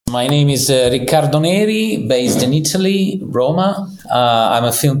My name is Riccardo Neri, based in Italy, Roma. I'm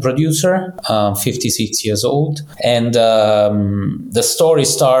a film producer, 56 years old. And the story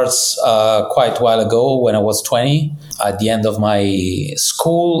starts quite a while ago when I was 20, at the end of my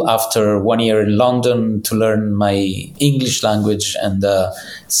school, after 1 year in London to learn my English language and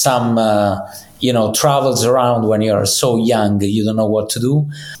some travels around when you're so young, you don't know what to do.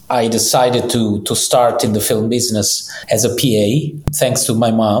 I decided to start in the film business as a PA, thanks to my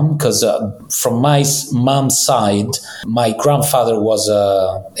mom, because from my mom's side, my grandfather was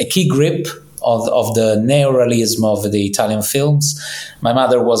a key grip of the neorealism of the Italian films. My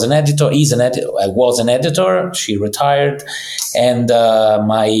mother was an editor. Was an editor. She retired. And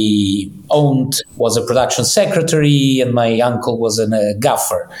my aunt was a production secretary, and my uncle was a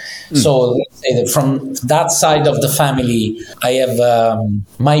gaffer. So let's say that from that side of the family, I have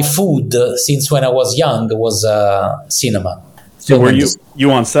my food since when I was young was cinema. So were you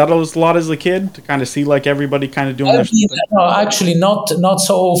on set a lot as a kid to kind of see like everybody kind of doing their thing? No, actually not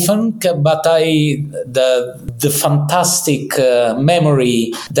so often, but the fantastic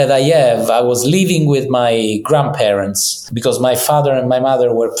memory that I have, I was living with my grandparents because my father and my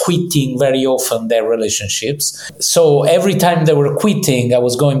mother were quitting very often their relationships. So every time they were quitting, I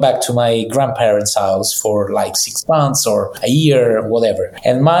was going back to my grandparents' house for like 6 months or a year, whatever.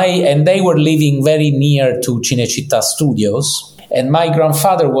 And they were living very near to Cinecittà Studios. And my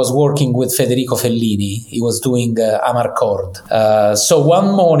grandfather was working with Federico Fellini. He was doing Amarcord. So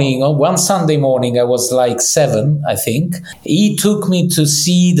one Sunday morning, I was like 7, I think. He took me to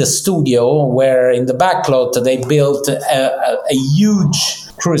see the studio where in the backlot they built a huge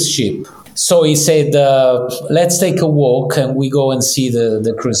cruise ship. So he said, let's take a walk and we go and see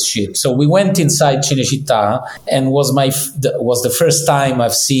the cruise ship. So we went inside Cinecittà and was the first time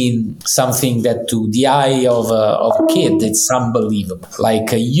I've seen something that to the eye of a kid, it's unbelievable.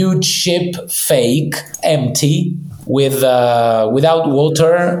 Like a huge ship, fake, empty, without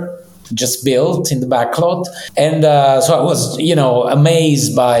water, just built in the backlot. And so I was,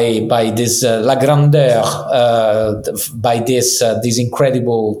 amazed by this la grandeur, by this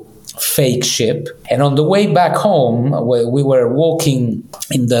incredible fake ship. And on the way back home, we were walking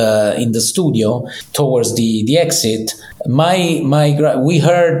in the studio towards the exit. We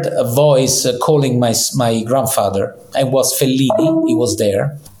heard a voice calling my grandfather. It was Fellini. He was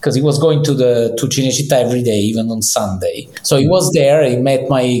there because he was going to Cinecittà every day, even on Sunday. So he was there. He met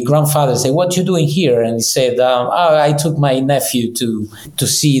my grandfather. Said, "What you doing here?" And he said, "I took my nephew to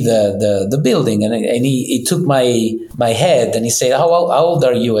see the building." And he took my head and he said, "How old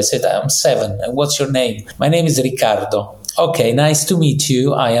are you?" I said, "I'm 7. And what's your name?" "My name is Riccardo." "Okay, nice to meet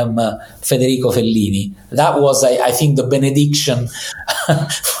you. I am Federico Fellini." That was, I think, the benediction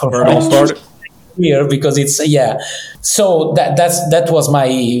for it all started. Here, because it's so that was my,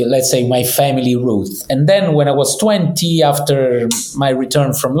 let's say, my family root. And then when I was 20, after my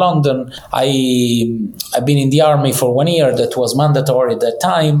return from London, I've been in the army for 1 year. That was mandatory at that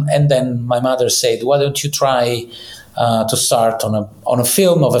time. And then my mother said, "Why don't you try to start on a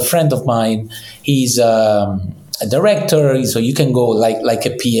film of a friend of mine? He's a director, so you can go like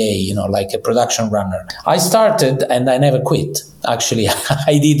a PA, like a production runner." I started and I never quit. Actually,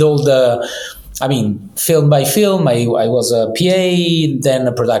 I did all film by film. I was a PA, then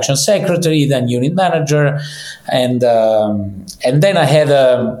a production secretary, then unit manager, and then I had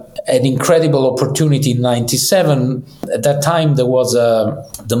an incredible opportunity in '97. At that time, there was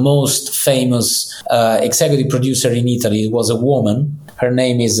the most famous executive producer in Italy. It was a woman. Her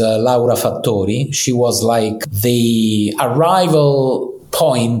name is Laura Fattori. She was like the arrival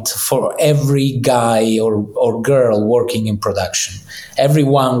point for every guy or girl working in production.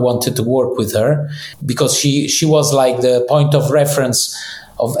 Everyone wanted to work with her because she was like the point of reference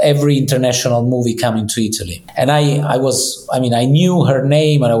of every international movie coming to Italy. And I knew her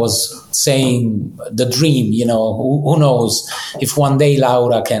name and I was saying the dream, who knows if one day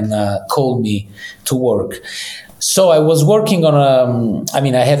Laura can call me to work. So I was working on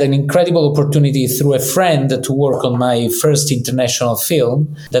I had an incredible opportunity through a friend to work on my first international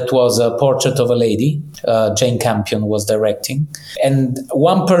film. That was A Portrait of a Lady. Jane Campion was directing. And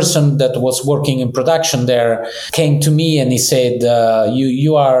one person that was working in production there came to me and he said,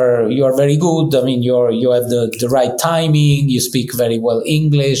 you are very good. You have the right timing. You speak very well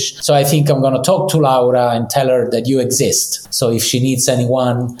English. So I think I'm going to talk to Laura and tell her that you exist. So if she needs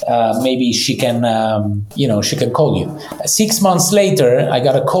anyone, maybe she can can call you. 6 months later, I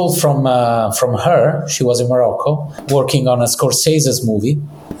got a call from her. She was in Morocco working on a Scorsese's movie.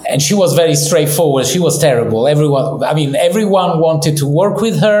 And she was very straightforward. She was terrible. Everyone wanted to work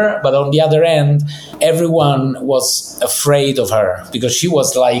with her, but on the other end, everyone was afraid of her because she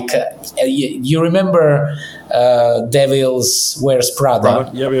was like, you remember Devils Wears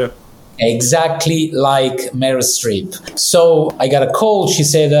Prada? Yeah. Exactly like Meryl Streep. So I got a call. She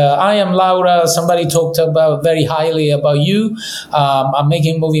said, I am Laura. Somebody talked very highly about you. I'm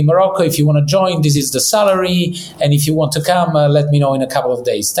making a movie in Morocco. If you want to join, this is the salary. And if you want to come, let me know in a couple of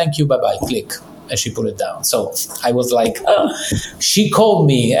days. Thank you. Bye-bye. Click. And she put it down. So I was like, she called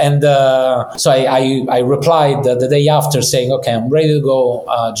me. And so I replied the day after saying, okay, I'm ready to go.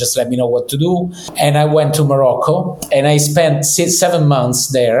 Just let me know what to do. And I went to Morocco and I spent 7 months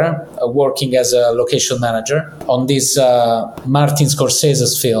there working as a location manager on this Martin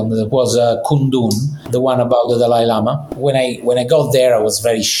Scorsese's film that was Kundun, the one about the Dalai Lama. When I got there, I was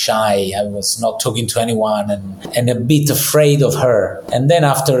very shy. I was not talking to anyone and a bit afraid of her. And then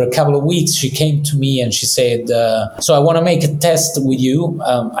after a couple of weeks, she came to me and she said, so I want to make a test with you.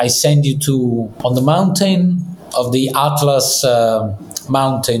 I send you on the mountain of the Atlas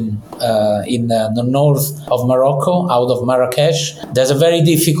mountain in the north of Morocco, out of Marrakesh. There's a very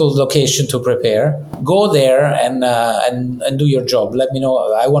difficult location to prepare. Go there and do your job. Let me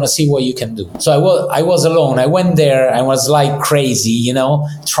know. I want to see what you can do. So I was alone. I went there. I was like crazy,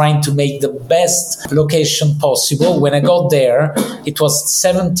 trying to make the best location possible. When I got there, it was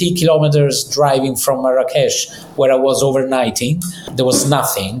 70 kilometers driving from Marrakesh, where I was overnighting. There was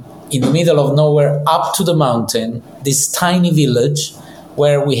nothing. In the middle of nowhere, up to the mountain, this tiny village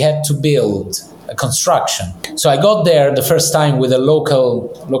where we had to build a construction. So I got there the first time with a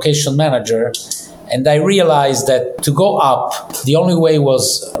local location manager, and I realized that to go up, the only way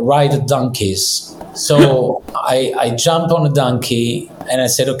was ride donkeys. So I jumped on a donkey and I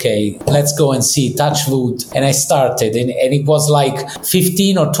said, okay, let's go and see, touch wood. And I started, and it was like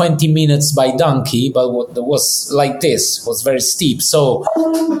 15 or 20 minutes by donkey, but it was like this, it was very steep. So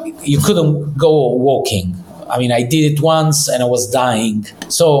you couldn't go walking. I did it once and I was dying.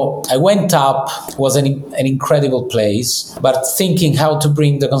 So I went up. It was an incredible place, but thinking how to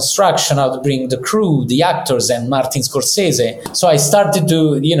bring the construction, how to bring the crew, the actors, and Martin Scorsese. So I started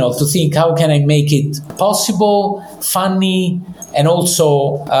to think, how can I make it possible, funny, and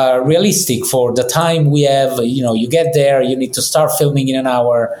also realistic for the time we have. You get there, you need to start filming in an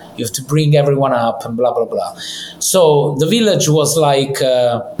hour, you have to bring everyone up and blah, blah, blah. So the village was like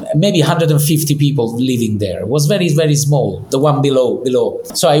maybe 150 people living there. It was very, very small, the one below.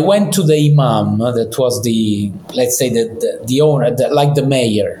 So I went to the imam, that was the owner, like the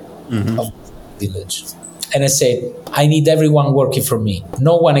mayor of the village. And I said, I need everyone working for me.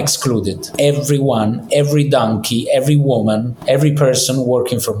 No one excluded. Everyone, every donkey, every woman, every person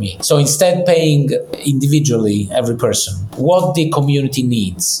working for me. So instead paying individually every person, what the community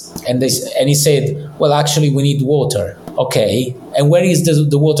needs. And he said, well, actually, we need water. Okay. And where is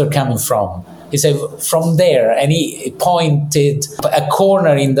the water coming from? He said, from there. And he pointed a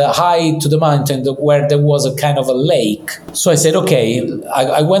corner in the high to the mountain where there was a kind of a lake. So I said, okay.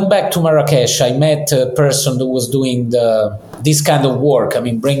 I went back to Marrakesh. I met a person who was doing this kind of work.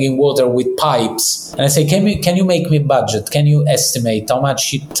 Bringing water with pipes. And I said, can you make me a budget? Can you estimate how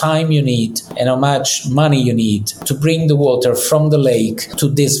much time you need and how much money you need to bring the water from the lake to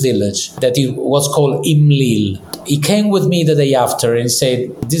this village that it was called Imlil? He came with me the day after and said,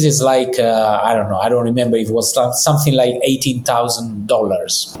 this is like, I don't know, I don't remember if it was something like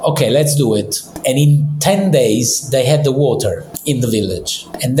 $18,000. Okay, let's do it. And in 10 days, they had the water in the village.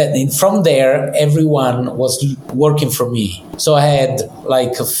 And then from there, everyone was working for me. So I had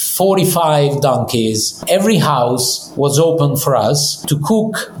like 45 donkeys. Every house was open for us to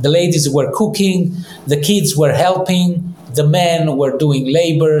cook. The ladies were cooking. The kids were helping. The men were doing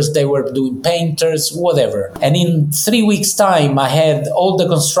labors, they were doing painters, whatever. And in 3 weeks' time, I had all the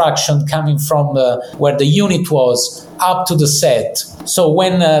construction coming from where the unit was up to the set. So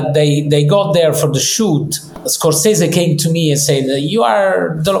when they got there for the shoot, Scorsese came to me and said, you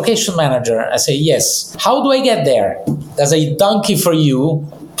are the location manager? I said, yes. How do I get there? There's a donkey for you.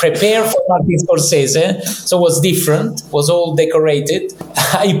 Prepare for Martin Scorsese. So it was different, was all decorated.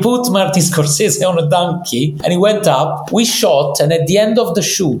 I put Martin Scorsese on a donkey and he went up. We shot, and at the end of the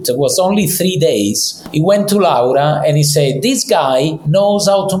shoot, it was only 3 days, he went to Laura and he said, this guy knows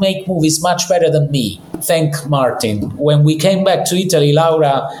how to make movies much better than me. Thank Martin. When we came back to Italy,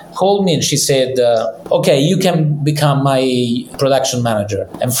 Laura called me and she said, okay, you can become my production manager.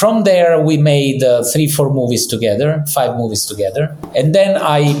 And from there, we made 3-4 movies together, 5 movies together. And then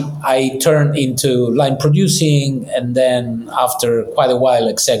I turned into line producing, and then after quite a while,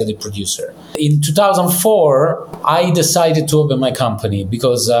 executive producer. In 2004, I decided to open my company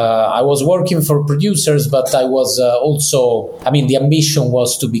because I was working for producers, but I was also, the ambition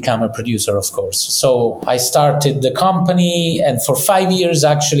was to become a producer, of course. So I started the company, and for 5 years,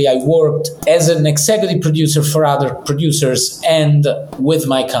 actually, I worked as an executive producer for other producers and with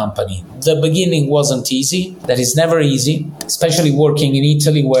my company. The beginning wasn't easy. That is never easy, especially working in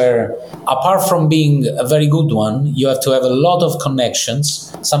Italy, where apart from being a very good one, you have to have a lot of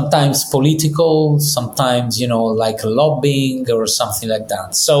connections, sometimes political, sometimes, like lobbying or something like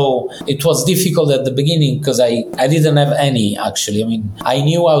that. So it was difficult at the beginning because I didn't have any, actually. I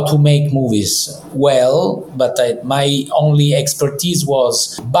knew how to make movies well, but my only expertise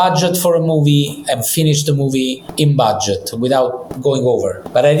was budget for a movie and finish the movie in budget without going over.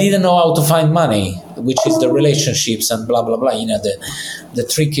 But I didn't know how to find money, which is the relationships and blah, blah, blah, the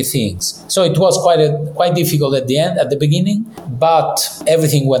tricky things. So it was quite difficult at the beginning, but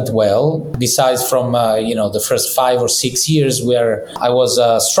everything went well. Besides from, the first 5 or 6 years where I was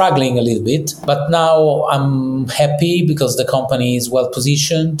struggling a little bit, but now I'm happy because the company is well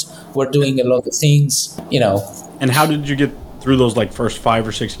positioned. We're doing a lot of things, And how did you get through those first 5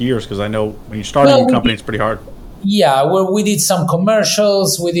 or 6 years? Because I know when you start a company, it's pretty hard. Yeah, well, we did some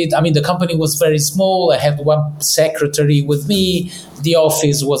commercials. The company was very small. I had one secretary with me. The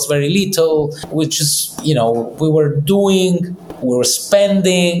office was very little, which is, we were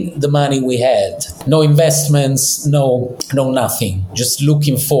spending the money we had. No investments, no nothing, just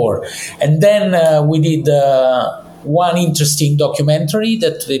looking for. And then we did one interesting documentary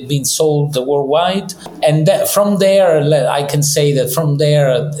that had been sold worldwide. And from there, I can say that from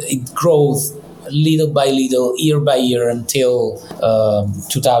there, it grows little by little, year by year, until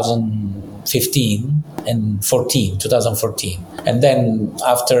 2015 and 2014. And then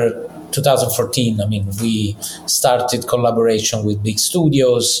after 2014, we started collaboration with big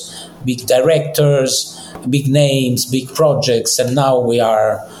studios, big directors, big names, big projects, and now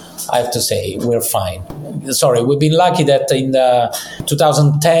I have to say, we're fine. Sorry, we've been lucky that in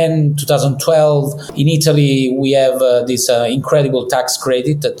 2010, 2012, in Italy, we have this incredible tax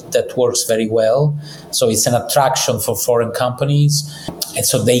credit that works very well. So it's an attraction for foreign companies. And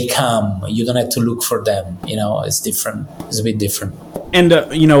so they come. You don't have to look for them. It's different. It's a bit different. And,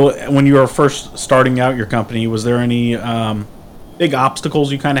 when you were first starting out your company, was there any big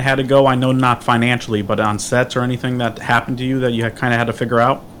obstacles you kind of had to go? I know not financially, but on sets or anything that happened to you that you kind of had to figure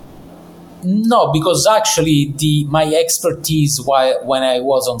out? No, because actually my expertise when I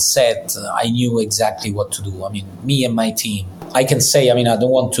was on set, I knew exactly what to do. Me and my team. I can say, I don't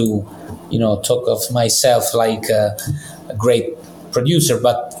want to, talk of myself like a great producer,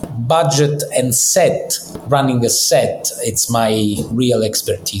 but budget and set, running a set, it's my real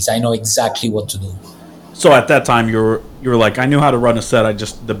expertise. I know exactly what to do. So at that time, you were like, I knew how to run a set.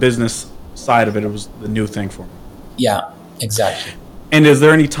 The business side of it was the new thing for me. Yeah, exactly. And is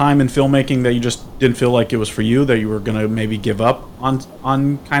there any time in filmmaking that you just didn't feel like it was for you, that you were going to maybe give up on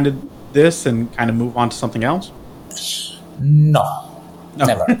kind of this and kind of move on to something else? No.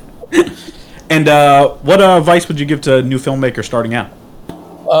 Never. And what advice would you give to new filmmakers starting out?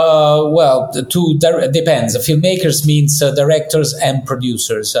 Depends. Filmmakers means directors and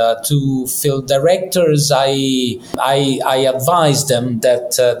producers. To film directors, I advise them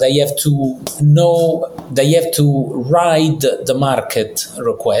that they have to ride the market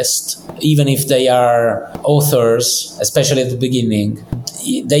request, even if they are authors, especially at the beginning.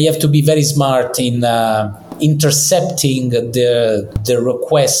 They have to be very smart in intercepting the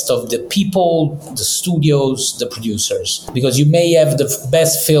request of the people, the studios, the producers. Because you may have the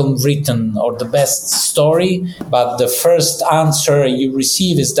best film written or the best story, but the first answer you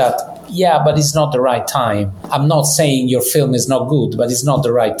receive is that, yeah, but it's not the right time. I'm not saying your film is not good, but it's not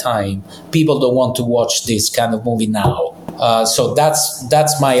the right time. People don't want to watch this kind of movie now. So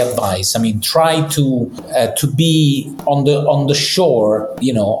that's my advice. Try to be on the shore,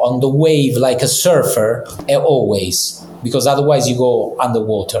 on the wave like a surfer always, because otherwise you go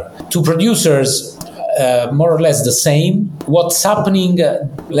underwater. To producers, more or less the same. What's happening,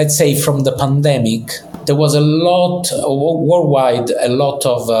 let's say from the pandemic, there was a lot worldwide, a lot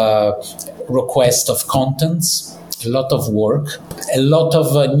of request of contents, a lot of work, a lot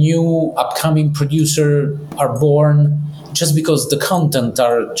of new upcoming producers are born. Just because the content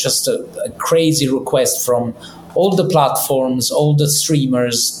are just a crazy request from all the platforms, all the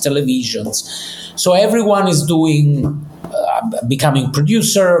streamers, televisions. So everyone is doing, becoming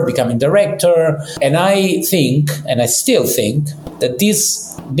producer, becoming director. And I think, and I still think, that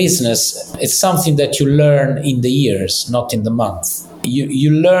this business is something that you learn in the years, not in the month. You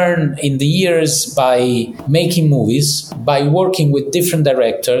learn in the years by making movies, by working with different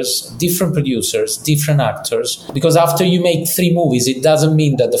directors, different producers, different actors. Because after you make 3 movies, it doesn't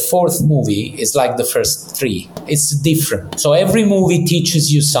mean that the 4th movie is like the first 3. It's different. So every movie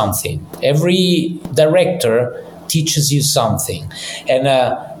teaches you something. Every director teaches you something. And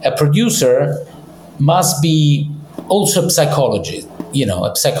a producer must be also a psychologist.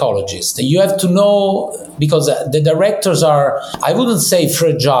 A psychologist. You have to know, because the directors are, I wouldn't say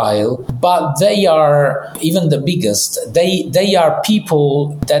fragile, but they are, even the biggest, they are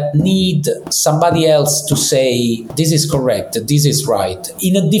people that need somebody else to say, this is correct, this is right,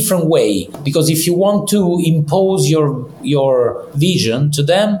 in a different way. Because if you want to impose your vision to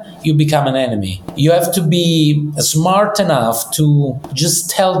them, you become an enemy. You have to be smart enough to just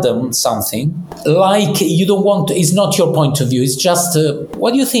tell them something, like you don't want to, it's not your point of view, it's just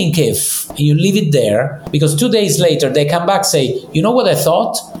what do you think if you leave it there, because 2 days later they come back, say, you know what I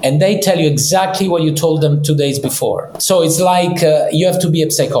thought, and they tell you exactly what you told them 2 days before. So it's like you have to be a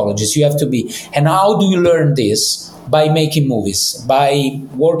psychologist, you have to be. And how do you learn this? By making movies, by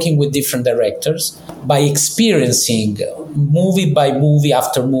working with different directors, by experiencing movie by movie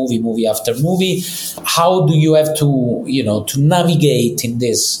after movie, movie after movie. How do you have to navigate in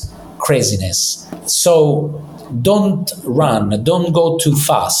this craziness? So don't run, don't go too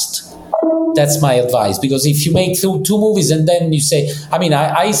fast. That's my advice, because if you make 2 movies and then you say,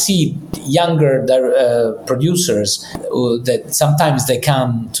 I see younger producers that sometimes they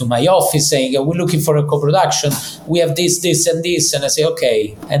come to my office saying, we're looking for a co-production, we have this and this, and I say,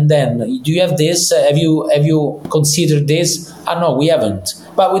 okay, and then do you have this? Have you considered this? No, we haven't.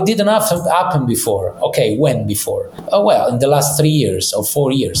 But it didn't happen before. Okay, when before? Oh, well, in the last 3 years or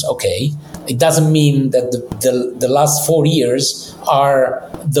 4 years. Okay. It doesn't mean that the last 4 years are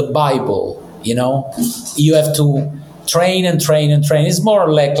the Bible, You have to train and train and train. It's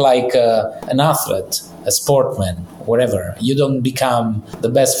more like an athlete, a sportman, whatever. You don't become the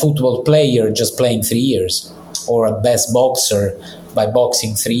best football player just playing 3 years, or a best boxer by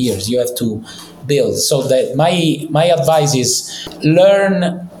boxing 3 years. You have to build. So that my advice is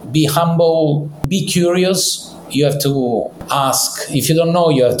learn, be humble, be curious. You have to ask. If you don't know,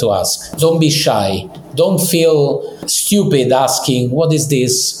 you have to ask. Don't be shy. Don't feel stupid asking, what is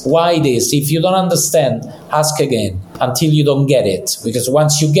this? Why this? If you don't understand, ask again until you don't get it. Because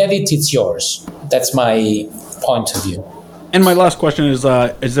once you get it, it's yours. That's my point of view. And my last question is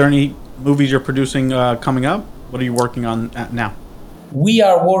there any movies you're producing coming up? What are you working on now? We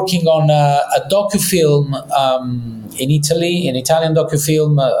are working on a docufilm in Italy, an Italian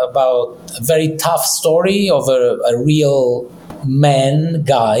docufilm about a very tough story of a real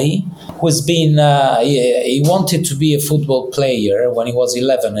guy who's been, he wanted to be a football player when he was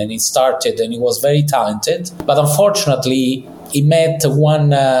 11, and he started, and he was very talented. But unfortunately, he met one,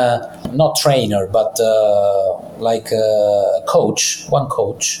 not trainer, but one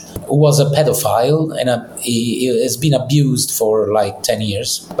coach, who was a pedophile, and he has been abused for like 10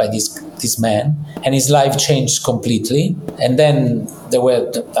 years by this man, and his life changed completely. And then there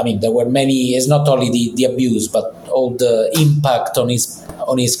were many. It's not only the abuse, but all the impact on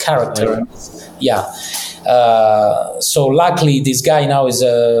his character. Yeah. So luckily, this guy now is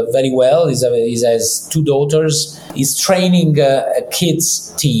very well. He has 2 daughters. He's training a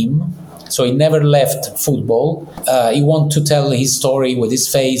kids team. So he never left football. He wants to tell his story with his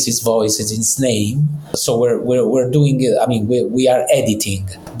face, his voice, his name. So we're doing it. We are editing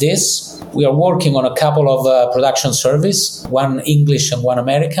this. We are working on a couple of production service, one English and one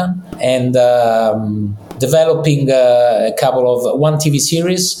American, and developing one TV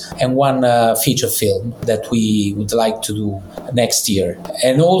series and one feature film that we would like to do next year.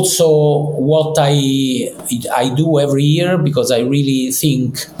 And also what I do every year, because I really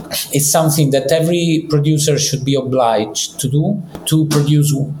think it's something that every producer should be obliged to do, to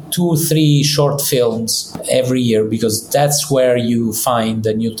produce 2-3 short films every year, because that's where you find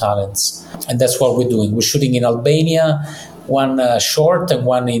the new talents. And that's what we're doing. We're shooting in Albania, one short and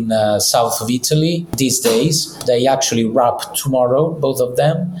one in south of Italy these days. They actually wrap tomorrow, both of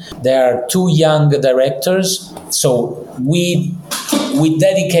them. They are 2 young directors. So we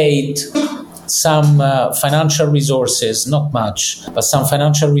dedicate some financial resources, not much, but some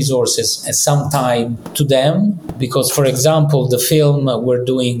financial resources and some time to them. Because, for example, the film we're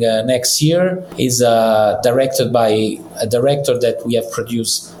doing next year is directed by a director that we have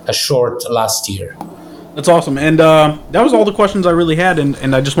produced a short last year. That's awesome. And that was all the questions I really had.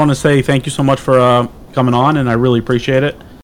 And I just want to say thank you so much for coming on, and I really appreciate it.